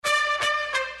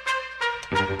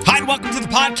Hi, and welcome to the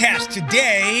podcast.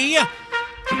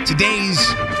 Today's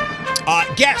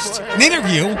guest, an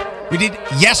interview we did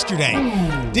yesterday.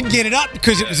 Didn't get it up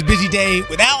because it was a busy day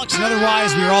with Alex, and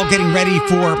otherwise we were all getting ready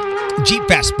for Jeep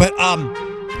Fest. But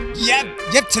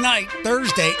yep, tonight,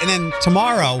 Thursday, and then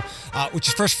tomorrow, which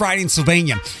is First Friday in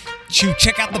Sylvania, to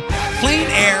check out the Plein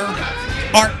Air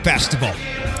Art Festival.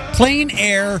 Plein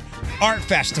Air Art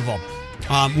Festival.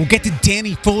 We'll get to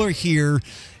Dani Fuller here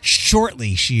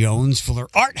shortly. She owns Fuller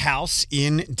Art House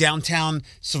in downtown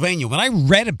Sylvania. When I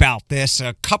read about this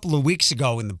a couple of weeks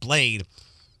ago in the Blade,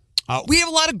 we have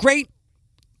a lot of great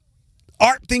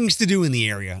art things to do in the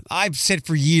area. I've said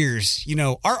for years,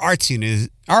 our art scene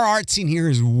here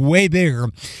is way bigger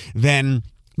than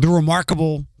the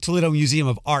remarkable Toledo Museum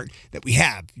of Art that we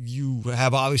have. You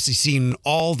have obviously seen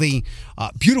all the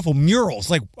beautiful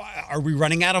murals. Like, are we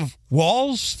running out of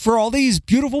walls for all these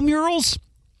beautiful murals?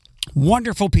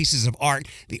 Wonderful pieces of art.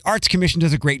 The Arts Commission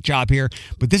does a great job here,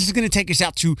 but this is going to take us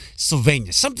out to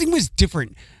Sylvania. Something was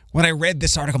different when I read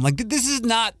this article. I'm like, this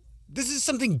is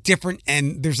something different,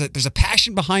 and there's a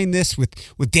passion behind this with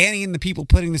Dani and the people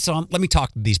putting this on. Let me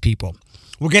talk to these people.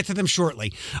 We'll get to them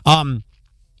shortly.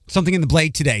 Something in the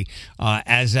Blade today,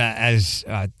 as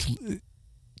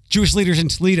Jewish leaders in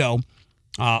Toledo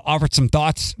offered some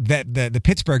thoughts that the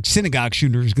Pittsburgh synagogue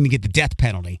shooter is going to get the death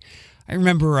penalty. I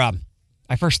remember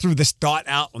I first threw this thought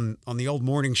out on the old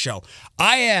morning show.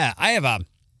 I have a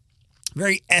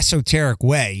very esoteric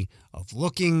way of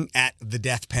looking at the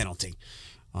death penalty.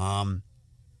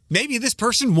 Maybe this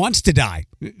person wants to die.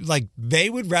 Like, they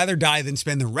would rather die than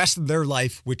spend the rest of their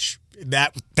life, which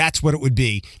that's what it would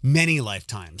be, many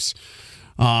lifetimes.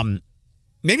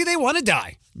 Maybe they want to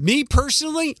die. Me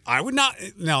personally, I would not.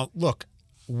 Now, look,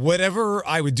 whatever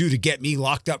I would do to get me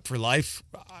locked up for life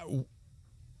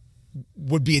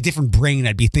would be a different brain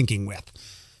I'd be thinking with.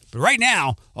 But right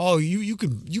now, you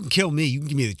can kill me. You can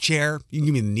give me the chair. You can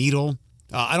give me the needle.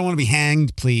 I don't want to be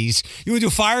hanged, please. You want to do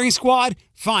a firing squad?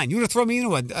 Fine. You want to throw me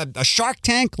into a shark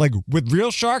tank, like with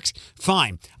real sharks?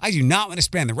 Fine. I do not want to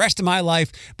spend the rest of my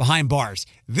life behind bars.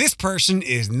 This person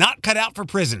is not cut out for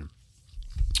prison.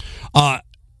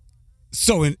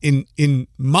 So in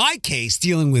my case,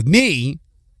 dealing with me,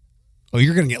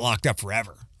 you're going to get locked up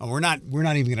forever. We're not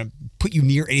even going to put you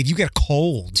near. If you get a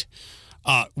cold,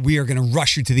 we are going to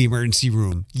rush you to the emergency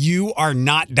room. You are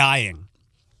not dying.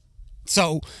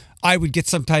 So I would get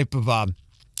some type of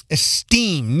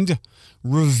esteemed,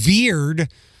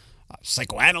 revered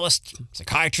psychoanalyst,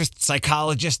 psychiatrist,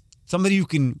 psychologist, somebody who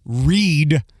can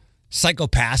read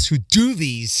psychopaths who do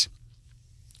these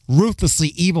ruthlessly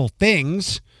evil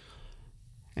things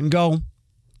and go,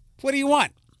 what do you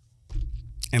want?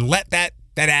 And let that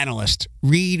analyst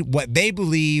read what they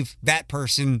believe that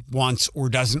person wants or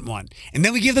doesn't want. And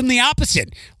then we give them the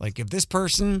opposite. Like, if this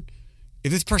person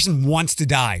wants to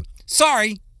die,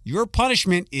 sorry, your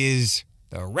punishment is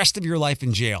the rest of your life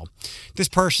in jail. This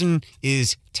person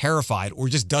is terrified or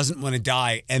just doesn't want to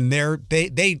die, and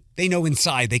they know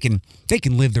inside they can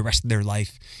live the rest of their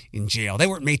life in jail. They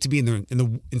weren't made to be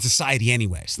in society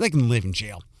anyway, so they can live in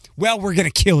jail. Well, we're gonna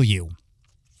kill you.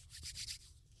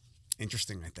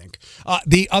 Interesting, I think.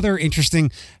 The other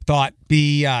interesting thought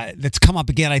that's come up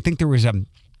again. I think there was a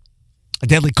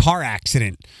deadly car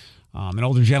accident. An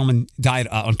older gentleman died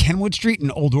on Kenwood Street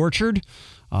in Old Orchard.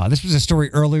 This was a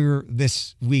story earlier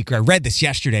this week. I read this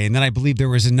yesterday, and then I believe there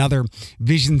was another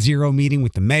Vision Zero meeting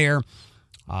with the mayor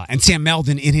and Sam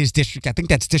Meldon in his district. I think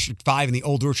that's District 5 in the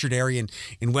Old Orchard area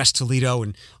in West Toledo.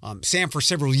 And Sam, for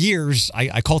several years,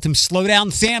 I called him Slow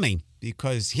Down Sammy,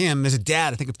 because him, as a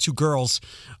dad, I think of two girls,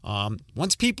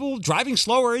 wants people driving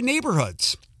slower in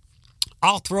neighborhoods.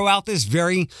 I'll throw out this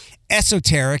very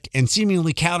esoteric and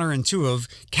seemingly counterintuitive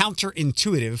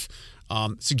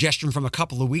suggestion from a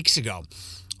couple of weeks ago.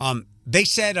 They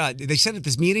said at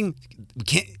this meeting,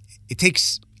 it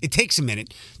takes a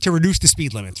minute to reduce the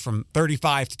speed limits from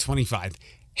 35 to 25.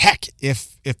 Heck,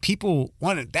 if people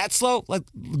want it that slow,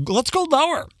 let's go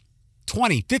lower.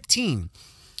 20, 15.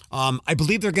 I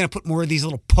believe they're going to put more of these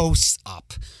little posts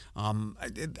up.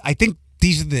 I think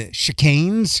these are the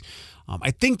chicanes.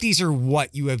 I think these are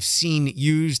what you have seen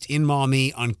used in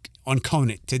Maumee on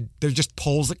Conant. They're just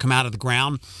poles that come out of the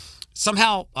ground.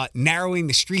 Somehow narrowing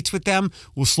the streets with them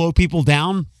will slow people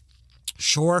down.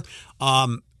 Sure.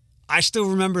 I still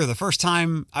remember the first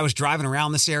time I was driving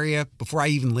around this area before I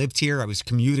even lived here. I was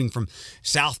commuting from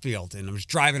Southfield, and I was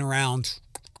driving around.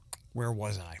 Where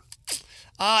was I?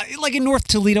 Like in North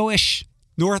Toledo-ish,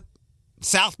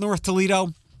 South North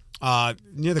Toledo,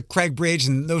 near the Craig Bridge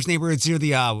and those neighborhoods near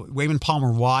the Wayman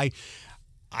Palmer Y.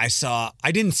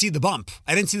 I didn't see the bump.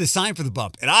 I didn't see the sign for the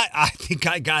bump, and I think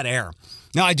I got air.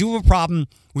 Now, I do have a problem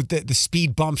with the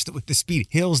speed bumps, with the speed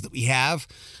hills that we have.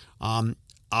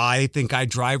 I think I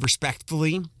drive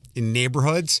respectfully in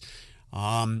neighborhoods.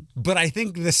 But I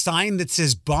think the sign that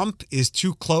says bump is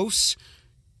too close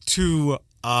to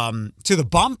the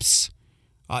bumps.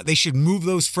 They should move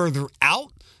those further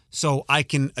out so I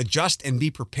can adjust and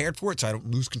be prepared for it so I don't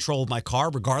lose control of my car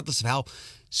regardless of how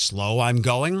slow I'm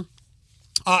going.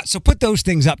 So put those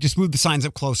things up, just move the signs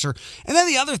up closer. And then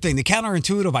the other thing, the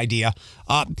counterintuitive idea,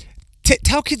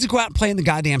 tell kids to go out and play in the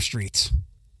goddamn streets.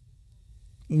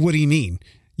 What do you mean?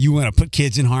 You want to put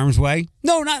kids in harm's way?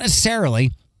 No, not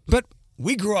necessarily. But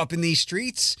we grew up in these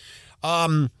streets.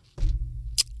 And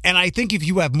I think if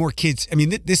you have more kids, I mean,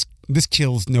 this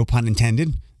kills, no pun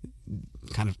intended,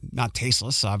 kind of not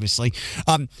tasteless, obviously.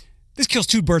 This kills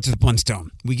two birds with one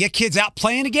stone. We get kids out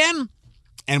playing again,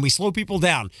 and we slow people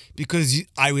down. Because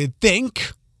I would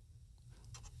think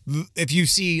if you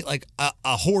see like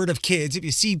a horde of kids, if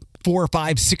you see 4 or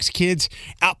 5, 6 kids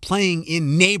out playing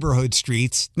in neighborhood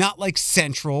streets, not like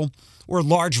central or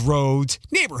large roads,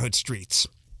 neighborhood streets,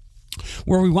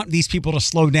 where we want these people to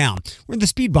slow down, where the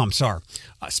speed bumps are,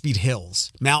 speed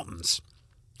hills, mountains.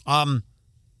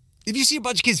 If you see a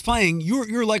bunch of kids playing,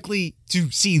 you're likely to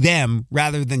see them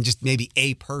rather than just maybe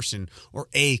a person or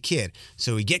a kid.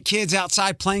 So we get kids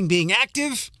outside playing, being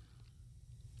active,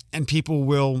 and people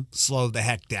will slow the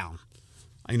heck down.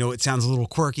 I know it sounds a little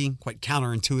quirky, quite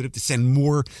counterintuitive to send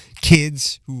more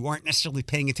kids who aren't necessarily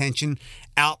paying attention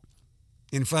out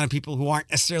in front of people who aren't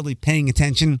necessarily paying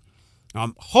attention.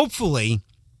 Hopefully,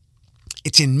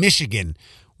 it's in Michigan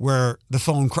where the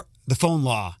phone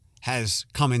law has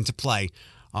come into play.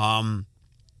 I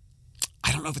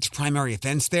don't know if it's a primary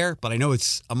offense there, but I know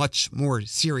it's a much more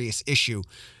serious issue.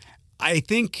 I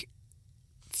think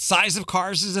size of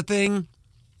cars is a thing.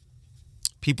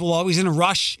 People always in a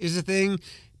rush is a thing.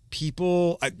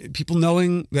 People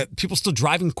knowing that people still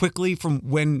driving quickly from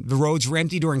when the roads were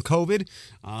empty during COVID.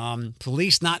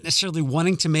 Police not necessarily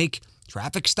wanting to make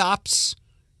traffic stops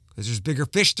because there's bigger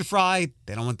fish to fry.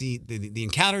 They don't want the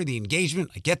encounter, the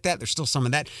engagement. I get that. There's still some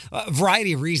of that. A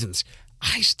variety of reasons.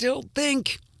 I still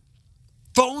think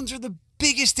phones are the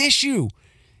biggest issue.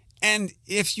 And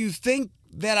if you think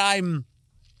that I'm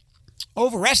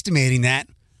overestimating that,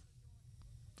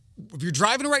 if you're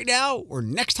driving right now or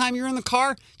next time you're in the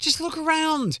car, just look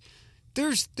around.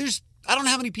 There's I don't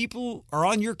know how many people are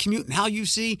on your commute and how you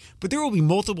see, but there will be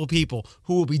multiple people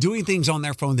who will be doing things on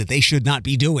their phone that they should not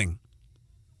be doing.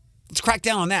 Let's crack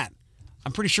down on that.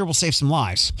 I'm pretty sure we'll save some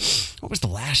lives. What was the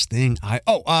last thing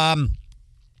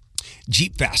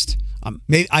Jeep Fest.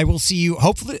 Maybe I will see you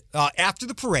hopefully after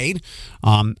the parade.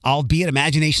 I'll be at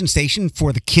Imagination Station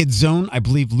for the Kids Zone. I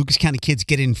believe Lucas County kids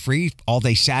get in free all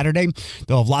day Saturday.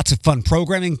 They'll have lots of fun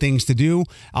programming, things to do.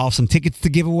 I'll have some tickets to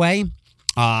give away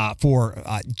for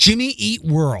Jimmy Eat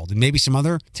World and maybe some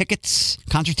other tickets,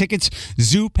 concert tickets,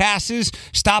 zoo passes.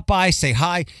 Stop by, say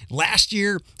hi. Last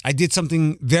year, I did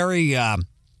something very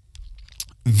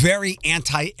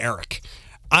anti-Eric.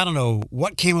 I don't know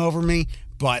what came over me,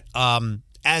 but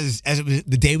as it was,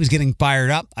 the day was getting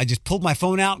fired up, I just pulled my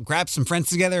phone out, grabbed some friends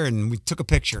together, and we took a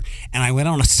picture. And I went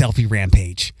on a selfie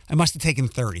rampage. I must have taken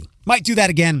 30. Might do that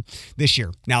again this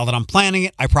year. Now that I'm planning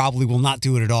it, I probably will not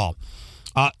do it at all.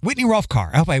 Whitney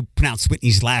Rolfcar, I hope I pronounced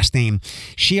Whitney's last name.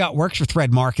 She works for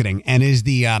Thread Marketing and is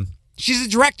she's a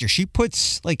director. She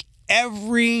puts like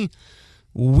every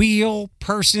wheel,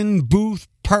 person, booth,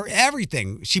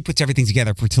 everything. She puts everything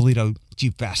together for Toledo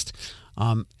Jeep Fest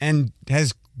and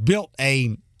has built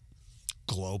a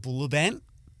global event.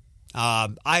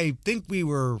 I think we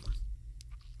were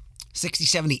 60,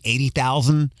 70,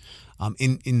 80,000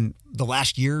 in the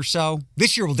last year or so.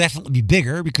 This year will definitely be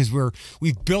bigger because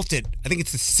we've built it. I think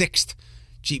it's the 6th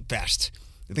Jeep Fest.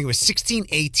 I think it was 16,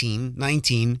 18,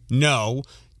 19, no.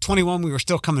 21, we were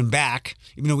still coming back,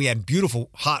 even though we had beautiful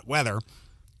hot weather.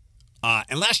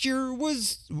 And last year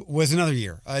was another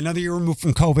year removed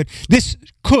from COVID. This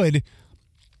could,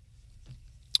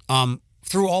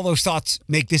 through all those thoughts,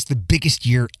 make this the biggest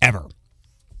year ever.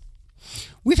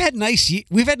 We've had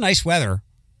nice weather,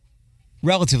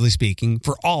 relatively speaking,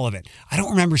 for all of it. I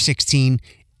don't remember 16.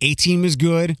 18 was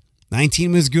good.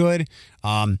 19 was good.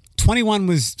 21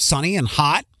 was sunny and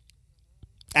hot.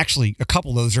 Actually, a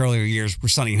couple of those earlier years were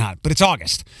sunny and hot, but it's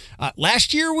August.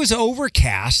 Last year was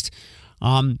overcast,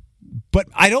 but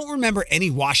I don't remember any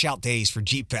washout days for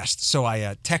Jeep Fest. So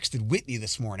I texted Whitney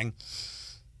this morning,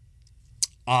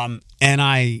 and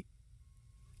I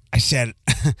said,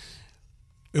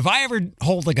 if I ever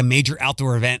hold like a major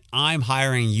outdoor event, I'm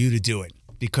hiring you to do it.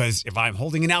 Because if I'm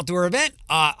holding an outdoor event,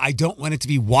 I don't want it to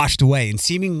be washed away. And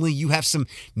seemingly you have some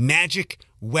magic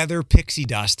weather pixie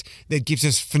dust that gives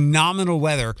us phenomenal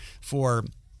weather for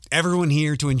everyone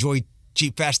here to enjoy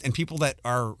Jeep Fest and people that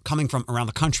are coming from around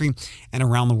the country and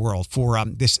around the world for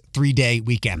this 3-day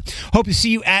weekend. Hope to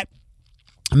see you at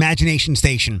Imagination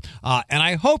Station. And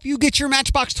I hope you get your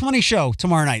Matchbox 20 show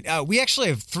tomorrow night. We actually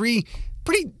have 3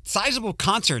 pretty sizable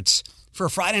concerts for a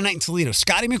Friday night in Toledo.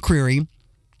 Scotty McCreery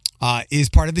is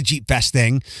part of the Jeep Fest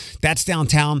thing. That's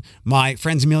downtown. My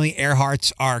friends Amelia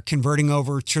Earhart's are converting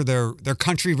over to their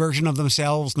country version of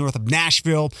themselves north of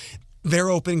Nashville. They're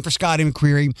opening for Scotty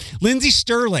McCreery. Lindsey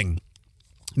Sterling,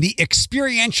 the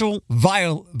experiential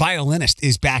violinist,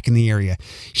 is back in the area.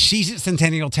 She's at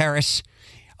Centennial Terrace.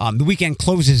 The weekend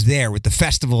closes there with the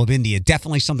Festival of India.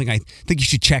 Definitely something I think you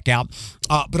should check out.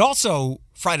 But also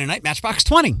Friday night, Matchbox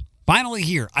 20. Finally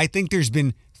here. I think there's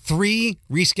been 3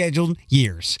 rescheduled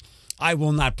years. I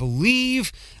will not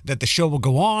believe that the show will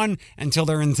go on until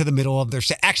they're into the middle of their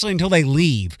set. Actually, until they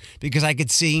leave, because I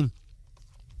could see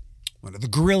one of the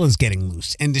gorillas getting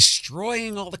loose and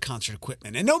destroying all the concert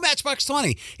equipment. And no Matchbox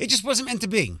 20. It just wasn't meant to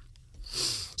be.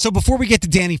 So before we get to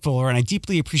Dani Fuller, and I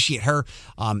deeply appreciate her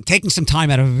taking some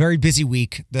time out of a very busy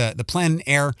week, the Plein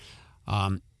Air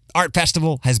Art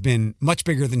Festival has been much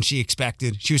bigger than she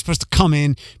expected. She was supposed to come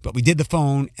in, but we did the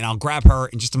phone, and I'll grab her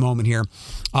in just a moment here.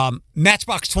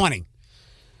 Matchbox 20.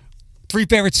 3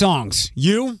 favorite songs.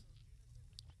 You,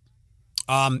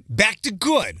 Back to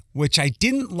Good, which I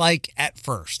didn't like at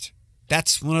first.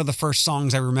 That's one of the first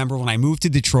songs I remember when I moved to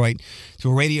Detroit to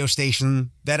a radio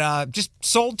station that just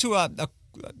sold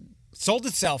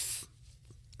itself.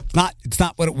 It's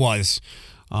not what it was.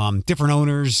 Different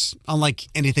owners, unlike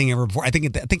anything ever before. I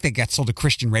think they got sold to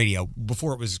Christian radio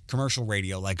before it was commercial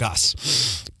radio like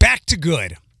us. Back to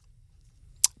Good,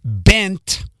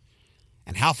 Bent,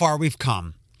 and How Far We've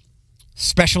Come.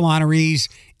 Special honorees,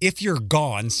 If You're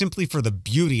Gone, simply for the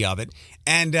beauty of it.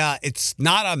 And it's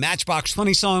not a Matchbox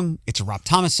 20 song. It's a Rob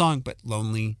Thomas song, but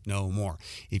Lonely No More.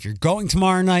 If you're going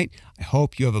tomorrow night, I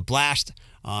hope you have a blast.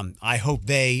 I hope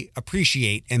they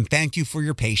appreciate and thank you for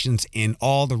your patience in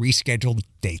all the rescheduled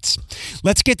dates.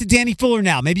 Let's get to Dani Fuller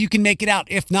now. Maybe you can make it out.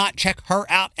 If not, check her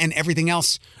out and everything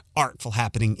else artful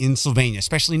happening in Sylvania,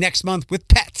 especially next month with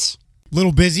pets.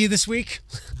 Little busy this week?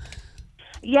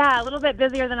 Yeah, a little bit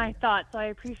busier than I thought, so I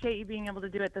appreciate you being able to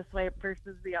do it this way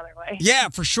versus the other way. Yeah,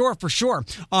 for sure.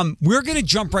 We're going to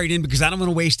jump right in because I don't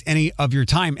want to waste any of your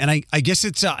time, and I guess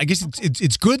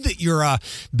it's good that you're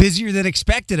busier than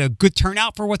expected. A good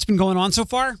turnout for what's been going on so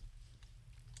far.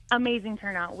 Amazing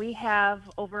turnout. We have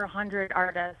over 100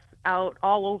 artists out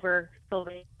all over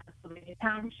Sylvania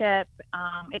Township.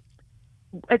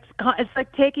 It's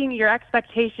like taking your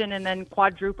expectation and then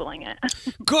quadrupling it.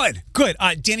 Good.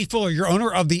 Dani Fuller, you're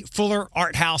owner of the Fuller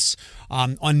Art House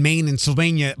on Main in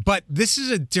Sylvania, but this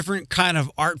is a different kind of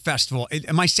art festival.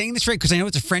 Am I saying this right? Because I know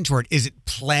it's a French word. Is it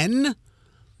Plein?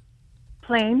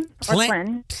 Plain.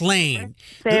 Plain.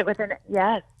 Say it with an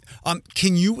yes.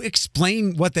 Can you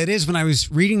explain what that is? When I was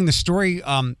reading the story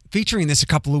featuring this a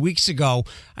couple of weeks ago,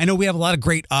 I know we have a lot of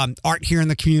great art here in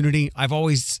the community. I've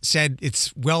always said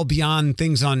it's well beyond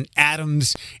things on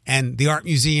Adams and the Art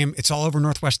Museum. It's all over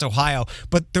Northwest Ohio.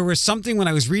 But there was something when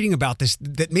I was reading about this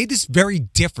that made this very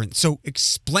different. So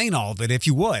explain all of it, if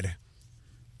you would.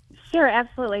 Sure,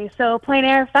 absolutely. So Plein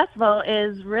Air Festival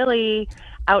is really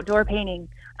outdoor painting.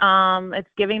 It's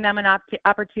giving them an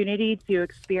opportunity to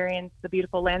experience the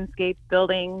beautiful landscapes,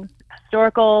 buildings,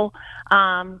 historical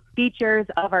features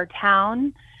of our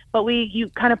town. But you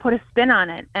kind of put a spin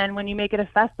on it. And when you make it a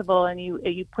festival and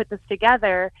you put this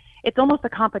together, it's almost a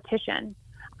competition.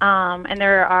 And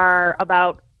there are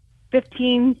about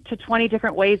 15 to 20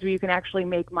 different ways where you can actually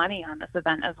make money on this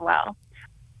event as well.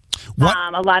 What?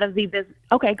 A lot of the business.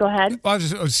 Okay, go ahead. I was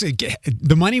just saying,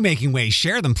 the money-making ways,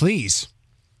 share them, please.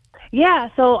 Yeah,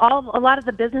 so a lot of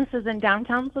the businesses in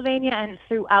downtown Sylvania and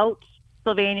throughout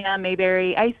Sylvania,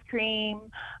 Mayberry Ice Cream,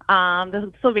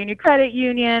 the Sylvania Credit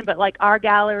Union, but like our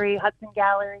gallery, Hudson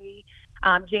Gallery,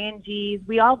 J&G's,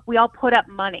 we all put up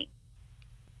money.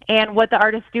 And what the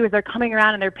artists do is they're coming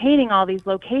around and they're painting all these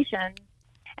locations,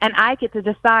 and I get to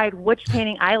decide which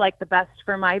painting I like the best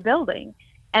for my building.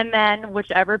 And then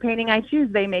whichever painting I choose,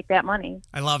 they make that money.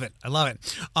 I love it.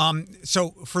 So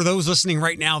for those listening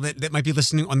right now that might be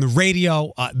listening on the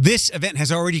radio, this event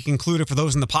has already concluded. For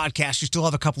those in the podcast, you still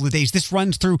have a couple of days. This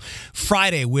runs through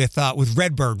Friday with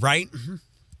Redbird, right? Mm-hmm.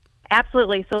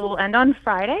 Absolutely. So we'll end on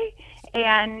Friday,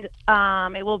 and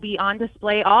it will be on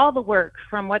display. All the work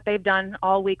from what they've done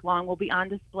all week long will be on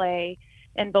display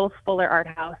in both Fuller Art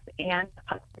House and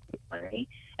Gallery,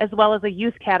 as well as a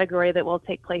youth category that will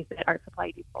take place at Art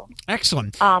Supply Depot.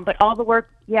 Excellent. But all the work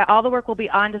will be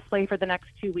on display for the next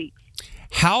 2 weeks.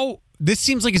 How This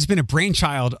seems like it's been a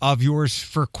brainchild of yours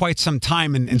for quite some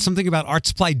time, and something about Art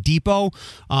Supply Depot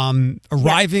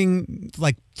arriving,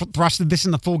 like thrusted this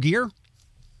in the full gear.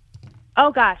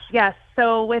 Oh gosh, yes.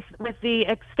 So with the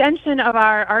extension of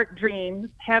our art dreams,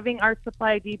 having Art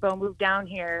Supply Depot move down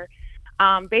here,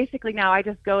 basically now I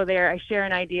just go there, I share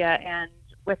an idea, and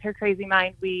with her crazy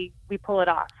mind, we pull it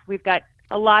off. We've got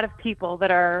a lot of people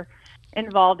that are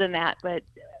involved in that, but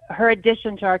her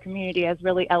addition to our community has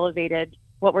really elevated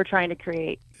what we're trying to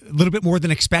create. A little bit more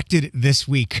than expected this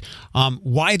week.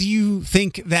 Why do you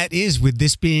think that is, with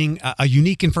this being a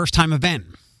unique and first-time event?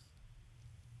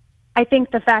 I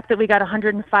think the fact that we got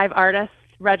 105 artists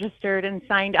registered and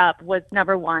signed up was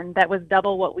number one. That was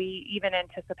double what we even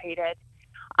anticipated.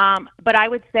 But I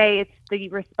would say it's the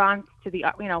response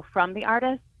to from the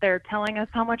artists. They're telling us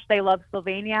how much they love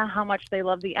Sylvania, how much they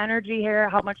love the energy here,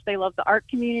 how much they love the art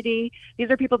community. These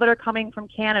are people that are coming from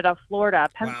Canada, Florida,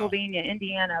 Pennsylvania,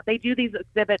 Indiana. They do these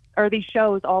exhibits or these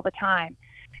shows all the time,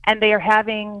 and they are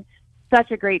having such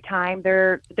a great time.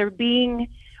 They're being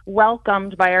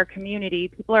welcomed by our community.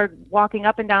 People are walking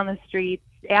up and down the streets,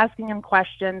 asking them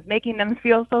questions, making them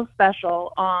feel so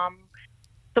special.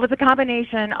 So it's a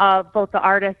combination of both the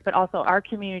artists, but also our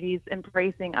community's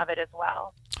embracing of it as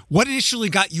well. What initially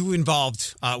got you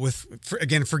involved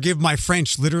again, forgive my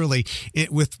French, literally,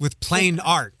 with Plein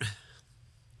Art?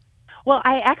 Well,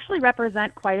 I actually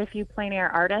represent quite a few plein air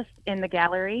artists in the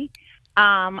gallery.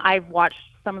 I've watched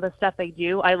some of the stuff they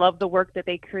do. I love the work that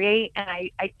they create, and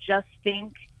I just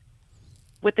think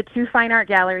with the two fine art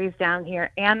galleries down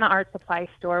here and the art supply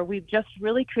store, we've just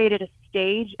really created a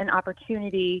stage and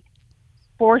opportunity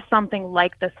for something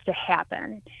like this to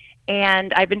happen.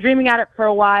 And I've been dreaming at it for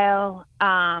a while.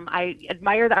 I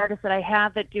admire the artists that I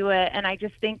have that do it. And I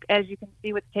just think, as you can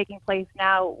see what's taking place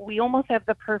now, we almost have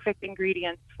the perfect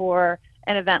ingredients for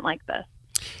an event like this.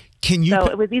 So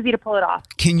it was easy to pull it off.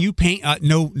 Can you paint,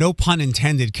 no pun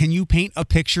intended, can you paint a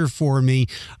picture for me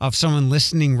of someone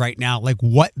listening right now, like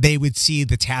what they would see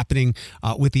that's happening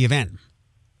with the event?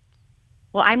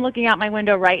 Well, I'm looking out my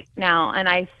window right now, and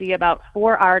I see about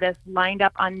 4 artists lined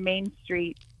up on Main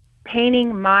Street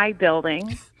painting my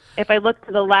building. If I look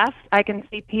to the left, I can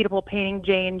see people painting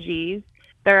J&Gs.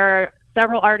 There are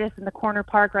several artists in the corner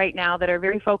park right now that are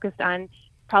very focused on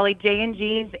probably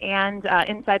J&Gs and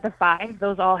Inside the Five.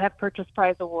 Those all have Purchase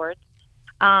Prize awards.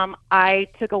 I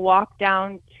took a walk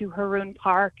down to Haroon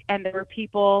Park, and there were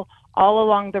people all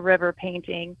along the river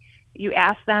painting. You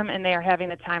ask them, and they are having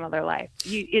the time of their life.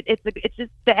 It's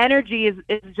just the energy is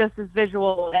just as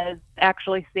visual as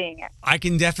actually seeing it. I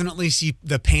can definitely see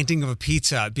the painting of a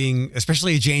pizza being,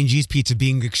 especially a J&G's pizza,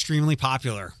 being extremely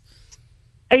popular.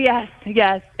 Yes,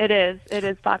 it is. It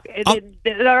is popular.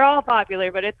 They're all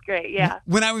popular, but it's great. Yeah.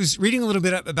 When I was reading a little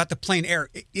bit about the plein air,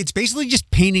 it's basically just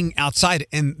painting outside,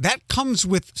 and that comes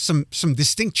with some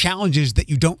distinct challenges that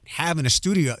you don't have in a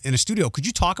studio. Could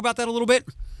you talk about that a little bit?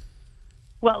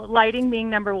 Well, lighting being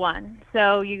number one.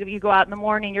 So you go out in the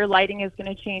morning, your lighting is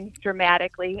going to change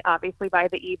dramatically. Obviously, by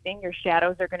the evening, your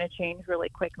shadows are going to change really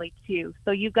quickly too. So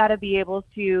you've got to be able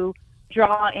to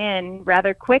draw in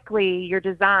rather quickly your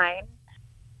design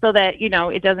so that,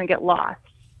 it doesn't get lost.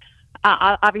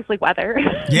 Obviously, weather.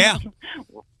 Yeah.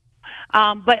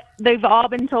 But they've all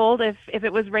been told if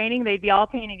it was raining, they'd be all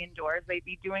painting indoors. They'd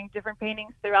be doing different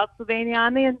paintings throughout Sylvania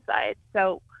on the inside.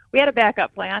 So we had a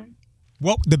backup plan.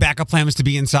 Well, the backup plan was to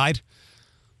be inside?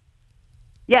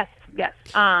 Yes.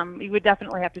 You would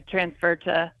definitely have to transfer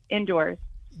to indoors.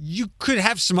 You could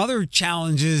have some other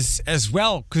challenges as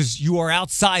well, because you are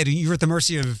outside and you're at the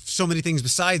mercy of so many things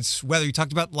besides weather. You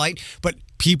talked about light, but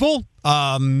people,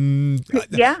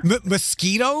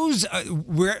 mosquitoes,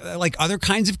 like other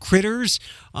kinds of critters.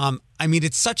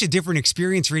 It's such a different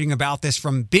experience reading about this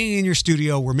from being in your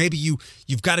studio where maybe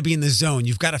you've got to be in the zone.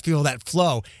 You've got to feel that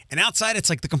flow. And outside, it's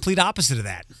like the complete opposite of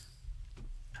that.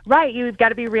 Right. You've got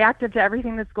to be reactive to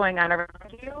everything that's going on around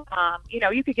you.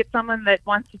 You could get someone that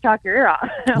wants to talk your ear off,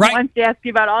 right. Wants to ask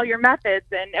you about all your methods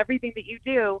and everything that you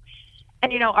do.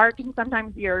 And, art can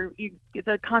sometimes it's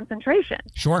a concentration.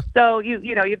 Sure. So,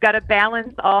 you've got to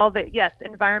balance all the,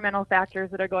 environmental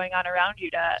factors that are going on around you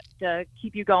to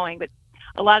keep you going. But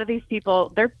a lot of these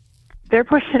people, they're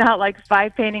pushing out like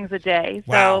 5 paintings a day.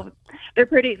 Wow. So they're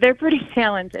pretty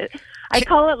talented. I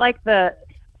call it like the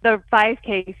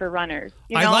 5K for runners.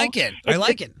 I like it.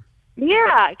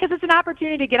 Yeah, because it's an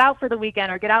opportunity to get out for the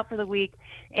weekend or get out for the week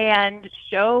and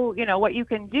show, what you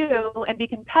can do and be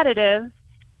competitive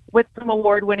with some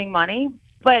award-winning money,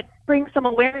 but bring some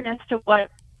awareness to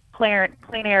what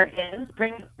plein air is,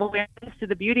 brings awareness to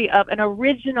the beauty of an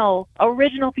original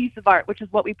piece of art, which is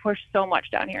what we push so much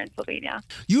down here in Sylvania.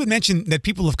 You had mentioned that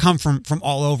people have come from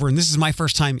all over, and this is my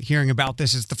first time hearing about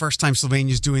this. It's the first time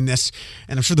Sylvania's doing this,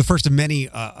 and I'm sure the first of many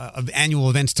of annual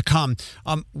events to come.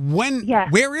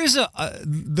 Where is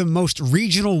the most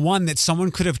regional one that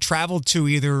someone could have traveled to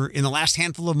either in the last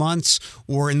handful of months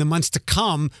or in the months to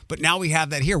come, but now we have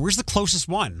that here? Where's the closest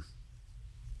one?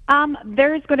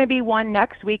 There's going to be one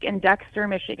next week in Dexter,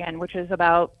 Michigan, which is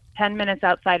about 10 minutes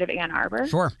outside of Ann Arbor.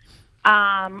 Sure.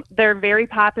 They're very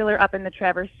popular up in the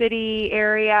Traverse City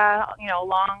area,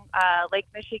 along Lake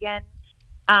Michigan.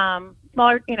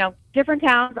 Smaller, different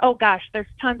towns. Oh, gosh, there's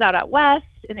tons out west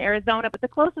in Arizona, but the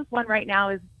closest one right now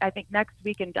is, I think, next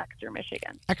week in Dexter,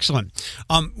 Michigan. Excellent.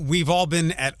 We've all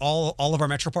been at all of our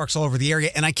metro parks all over the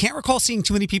area, and I can't recall seeing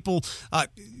too many people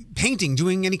painting,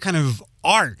 doing any kind of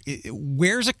art.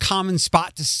 Where's a common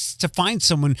spot to find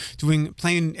someone doing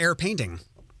plein air painting?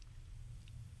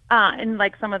 In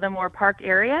like some of the more park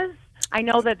areas. I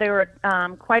know that there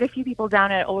were quite a few people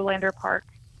down at Olander Park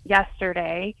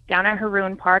yesterday, down at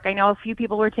Haroon Park. I know a few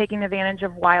people were taking advantage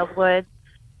of Wildwood.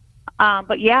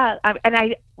 But yeah,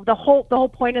 the whole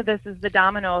point of this is the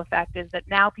domino effect, is that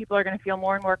now people are going to feel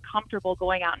more and more comfortable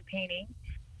going out and painting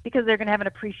because they're going to have an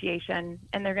appreciation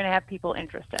and they're going to have people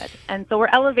interested. And so we're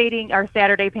elevating our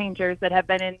Saturday painters that have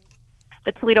been in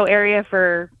the Toledo area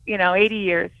for, 80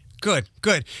 years. Good.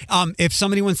 If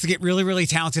somebody wants to get really, really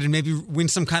talented and maybe win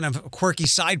some kind of quirky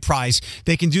side prize,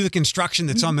 they can do the construction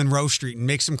that's on Monroe Street and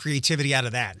make some creativity out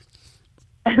of that.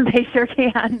 They sure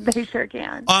can.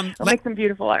 They'll make some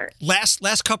beautiful art.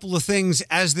 Last couple of things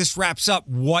as this wraps up.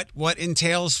 What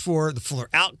entails for the Fuller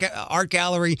Art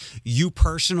Gallery, you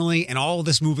personally, and all of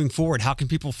this moving forward? How can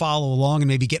people follow along and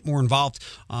maybe get more involved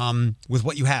with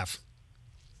what you have?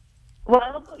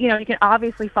 Well, you can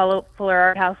obviously follow Fuller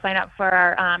Art House, sign up for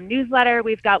our newsletter.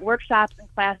 We've got workshops and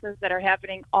classes that are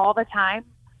happening all the time.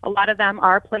 A lot of them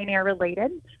are plein air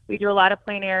related. We do a lot of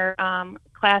plein air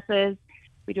classes.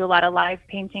 We do a lot of live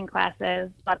painting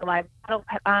classes, a lot of live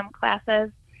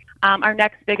classes. Our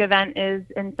next big event is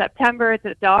in September. It's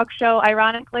a dog show,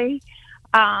 ironically.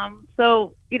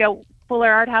 So,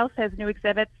 Fuller Art House has new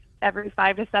exhibits every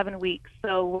 5 to 7 weeks.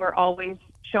 So we're always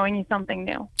showing you something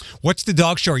new. What's the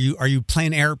dog show? Are you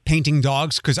plein air painting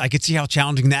dogs? Because I could see how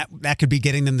challenging that could be,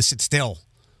 getting them to sit still.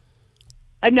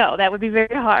 No, that would be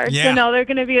very hard. Yeah. So no, they're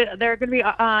going to be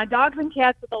dogs and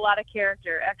cats with a lot of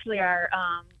character. Actually, our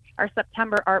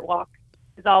September art walk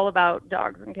is all about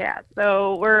dogs and cats.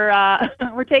 So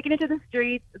we're taking it to the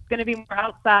streets. It's going to be more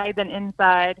outside than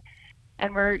inside,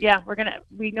 and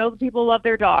we know that people love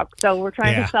their dogs, so we're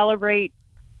trying to celebrate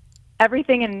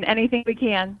everything and anything we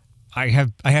can. I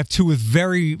have two with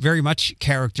very, very much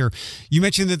character. You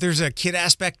mentioned that there's a kid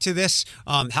aspect to this.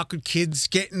 How could kids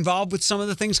get involved with some of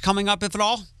the things coming up, if at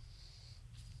all?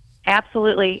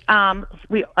 Absolutely.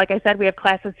 Like I said, we have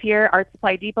classes here. Art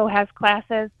Supply Depot has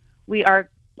classes.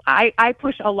 I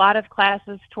push a lot of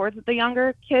classes towards the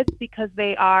younger kids because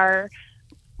they are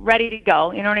ready to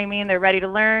go. You know what I mean? They're ready to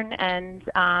learn and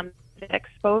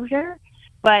exposure.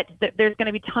 But there's going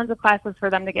to be tons of classes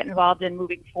for them to get involved in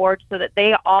moving forward so that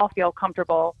they all feel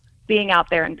comfortable being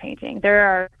out there and painting. There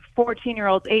are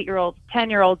 14-year-olds, 8-year-olds,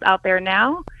 10-year-olds out there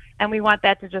now, and we want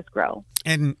that to just grow.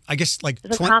 And I guess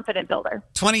it's a confident builder.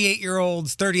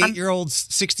 28-year-olds, 38-year-olds,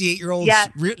 68-year-olds. Yes.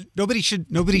 Nobody should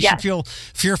feel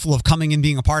fearful of coming and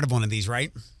being a part of one of these,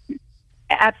 right?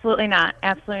 Absolutely not.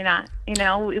 Absolutely not.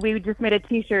 We just made a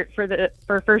T-shirt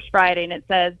for First Friday, and it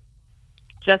says,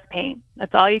 "Just paint.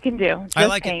 That's all you can do. Just I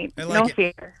like paint. it. I like no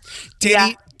fear."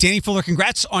 Dani Fuller,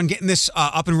 congrats on getting this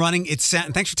up and running. And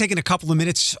thanks for taking a couple of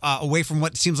minutes away from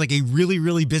what seems like a really,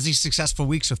 really busy, successful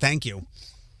week. So thank you.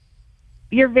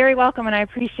 You're very welcome, and I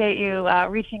appreciate you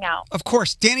reaching out. Of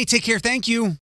course. Dani, take care. Thank you.